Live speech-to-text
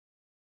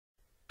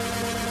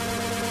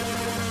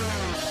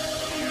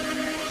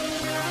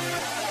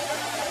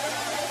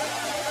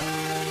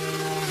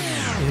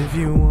If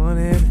you want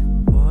it,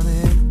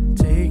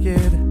 take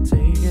it.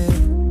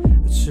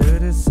 I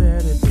should have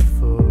said it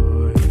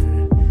before.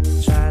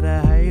 Try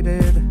to hide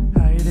it,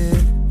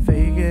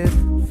 fake it.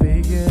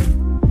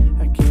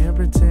 I can't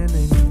pretend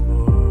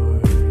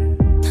anymore.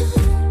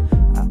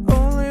 I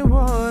only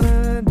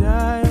wanna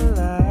die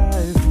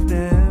alive,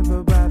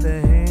 never by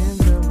the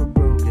hands of a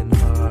broken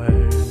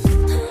heart.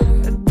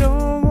 I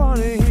don't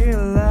wanna hear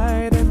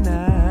light at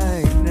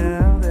night,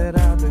 now that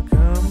I've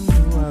become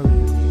who I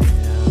really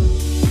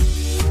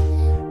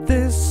am.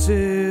 This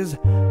is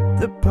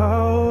the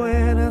part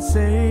when I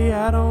say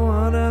I don't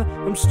wanna.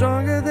 I'm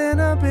stronger than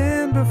I've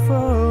been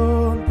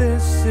before.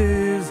 This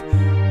is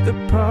the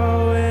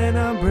part when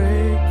I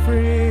break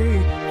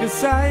free,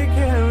 'cause I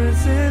can't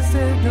resist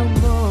it no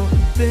more.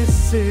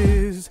 This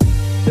is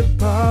the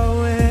part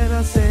when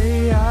I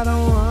say I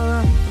don't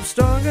wanna. I'm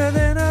stronger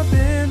than I've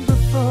been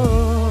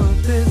before.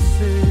 This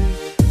is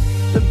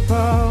the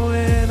part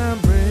when I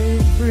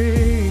break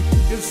free,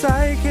 'cause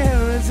I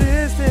can't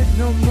resist it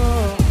no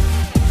more.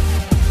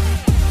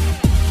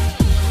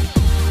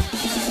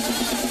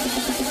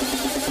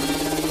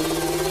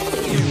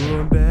 You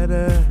were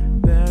better,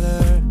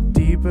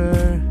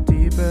 deeper.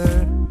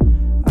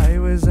 I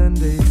was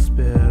under your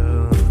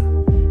spell,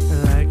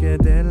 like a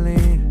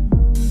deadly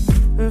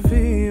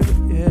fever,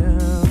 yeah,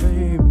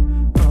 babe,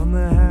 on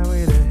the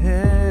highway to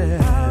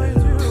hell.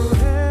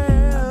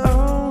 I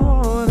don't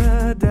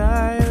wanna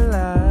die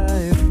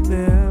alive,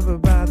 never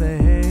by the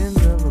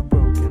hands of a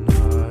broken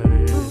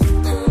heart.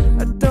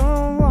 I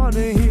don't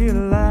wanna hear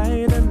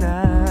light at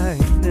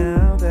night,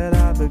 now that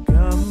I've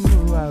become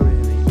who I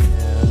really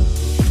am.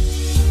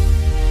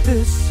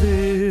 This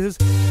is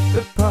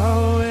the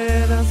part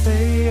when I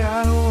say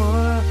I don't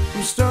wanna.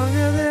 I'm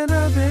stronger than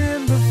I've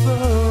been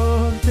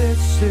before.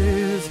 This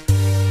is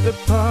the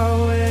part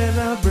when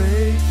I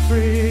break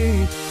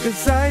free,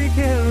 'cause I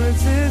can't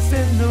resist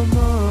it no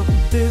more.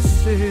 This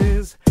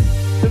is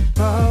the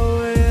part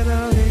when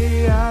I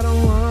say I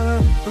don't wanna.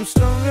 I'm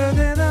stronger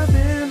than I've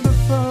been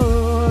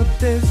before.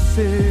 This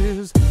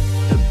is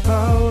the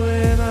part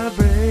when I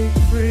break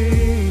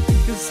free,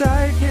 'cause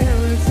I can't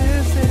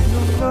resist it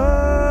no more.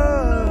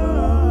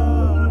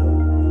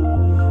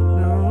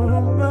 No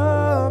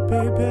more,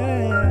 baby.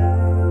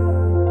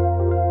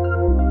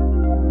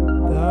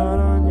 Thought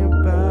on your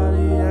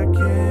body, I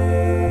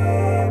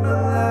came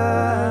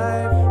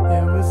alive.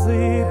 It was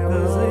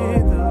lethal,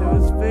 it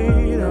was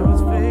fate,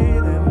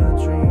 and my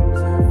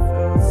dreams, it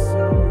felt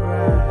so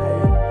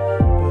right.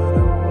 But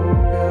I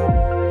woke up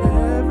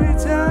every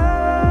time.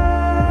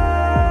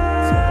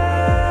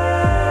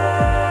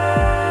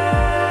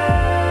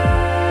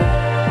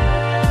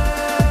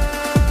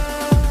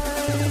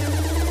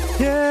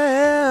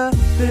 Yeah,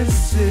 this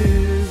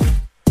is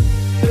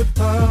the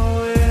part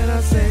when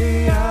I say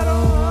I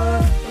don't wanna.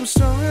 I'm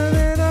stronger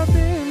than I've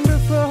been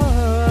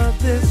before.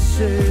 This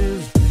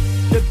is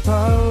the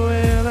part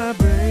when I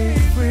break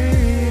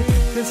free,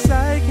 'cause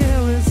I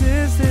can't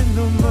resist it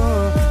no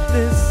more.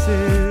 This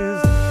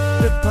is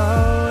the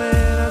part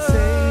when I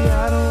say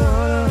I don't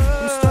wanna.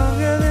 I'm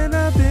stronger than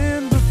I've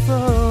been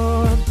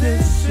before.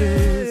 This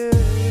is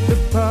the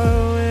part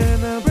when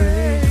I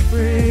break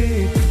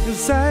free,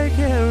 'cause I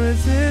can't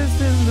resist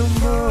it no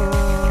more.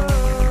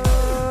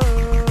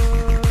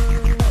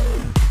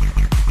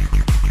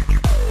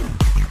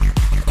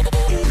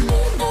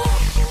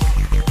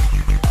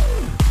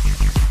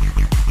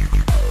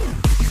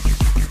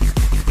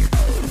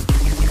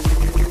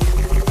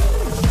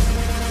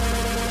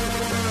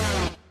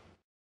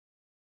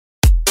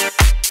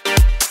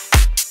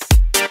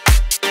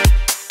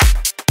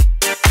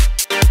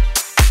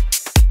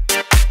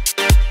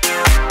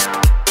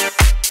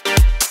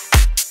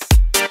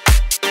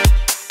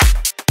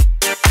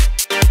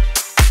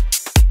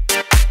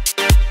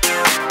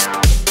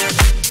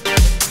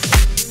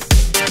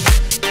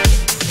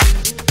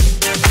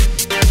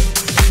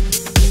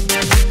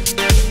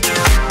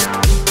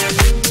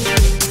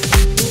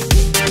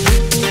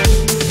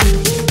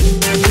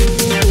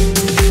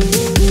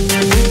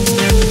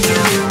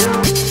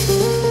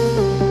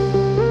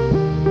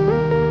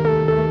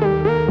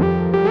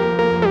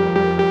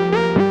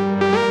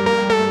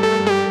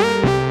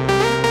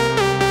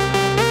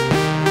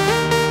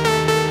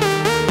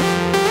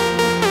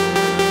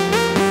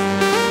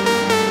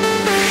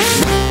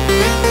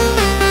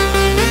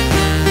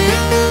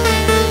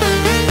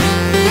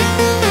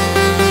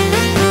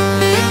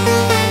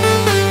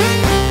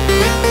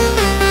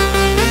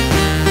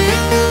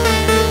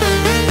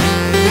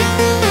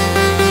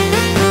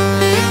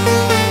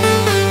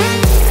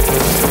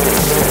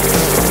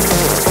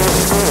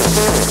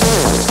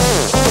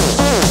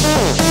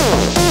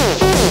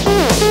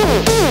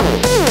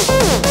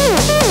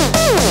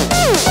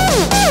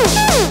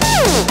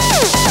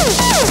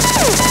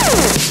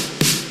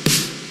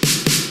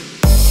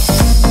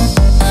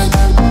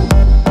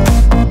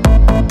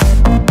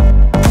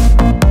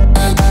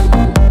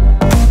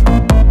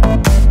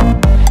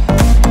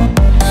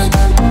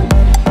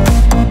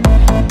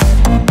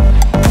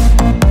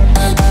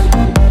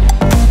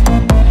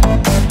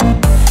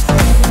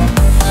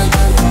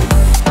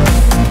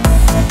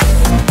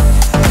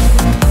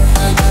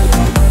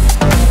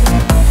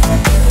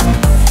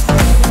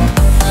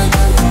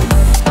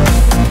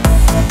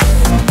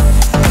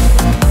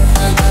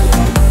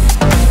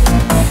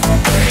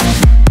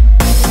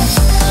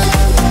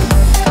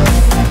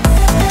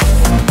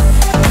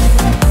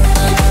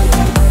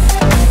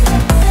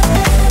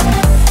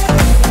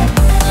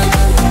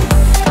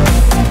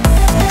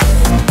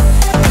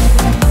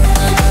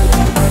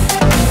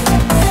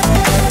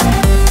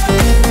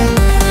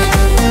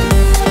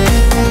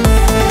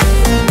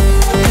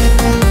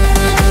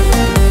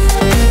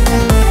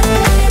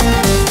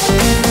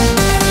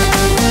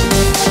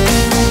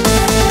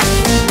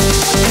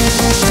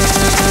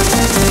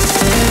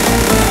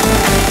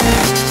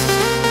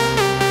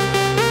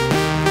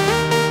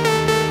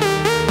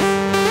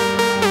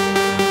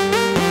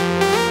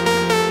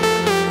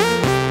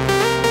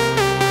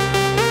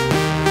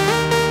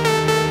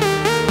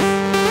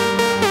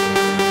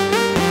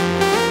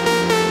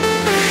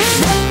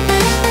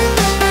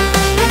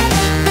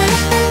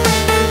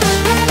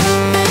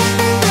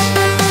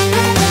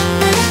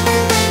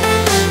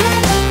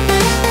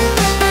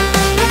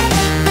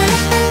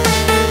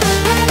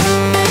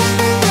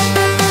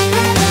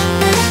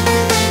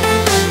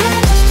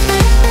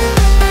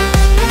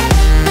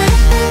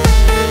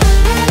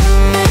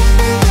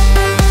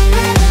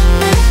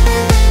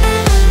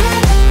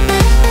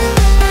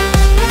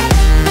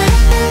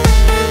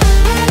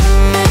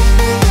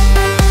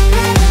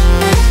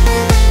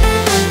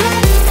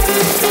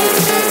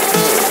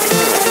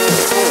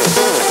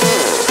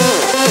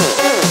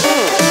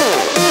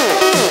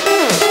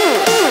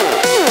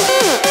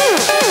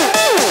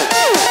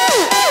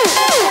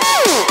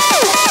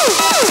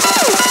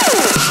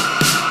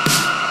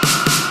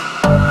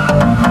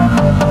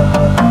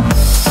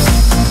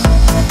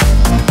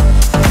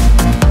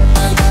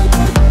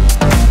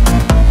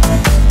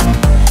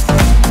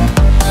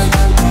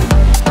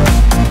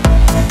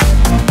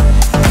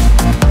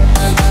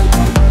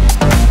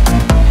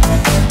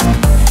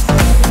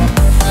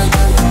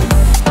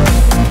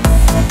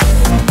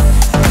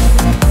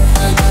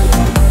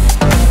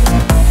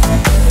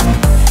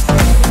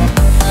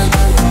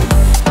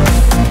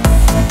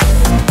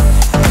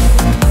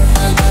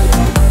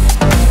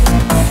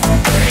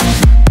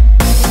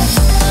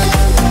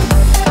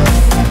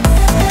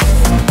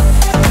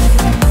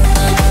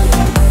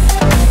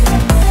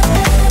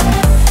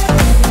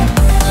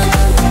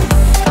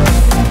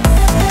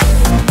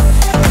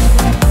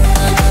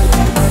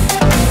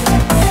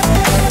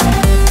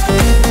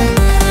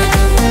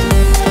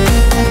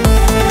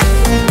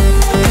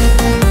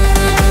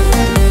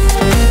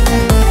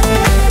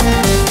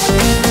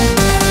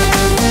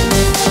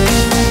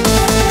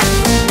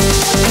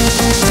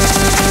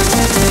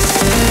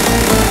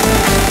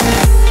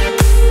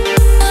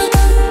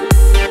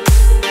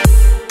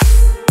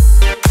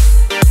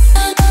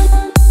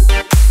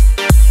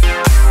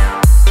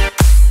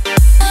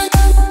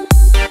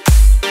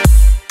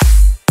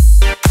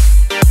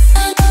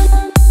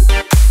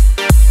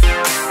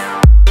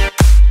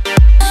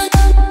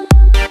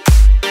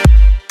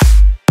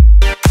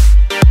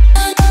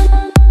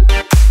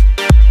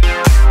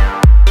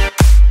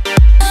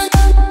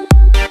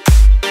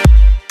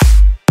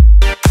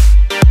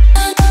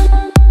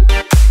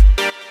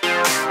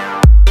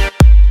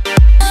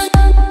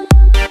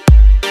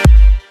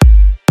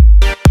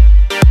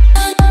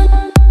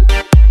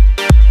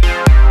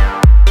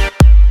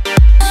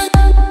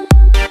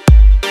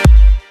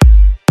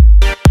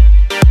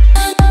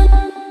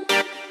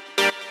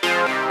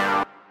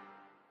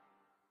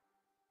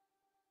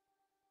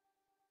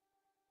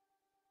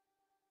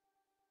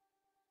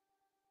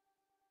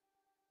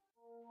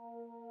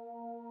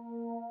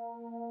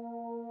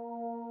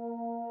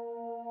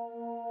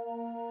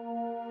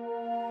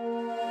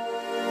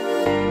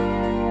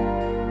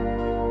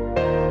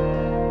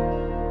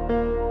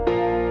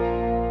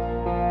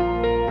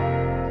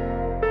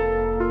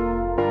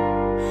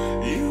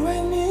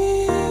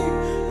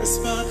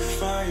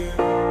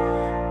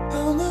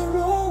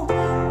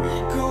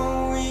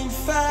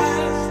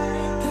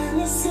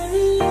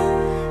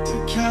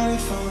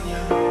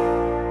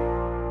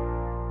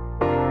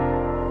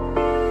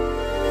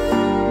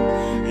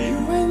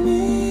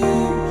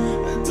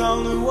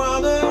 only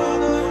one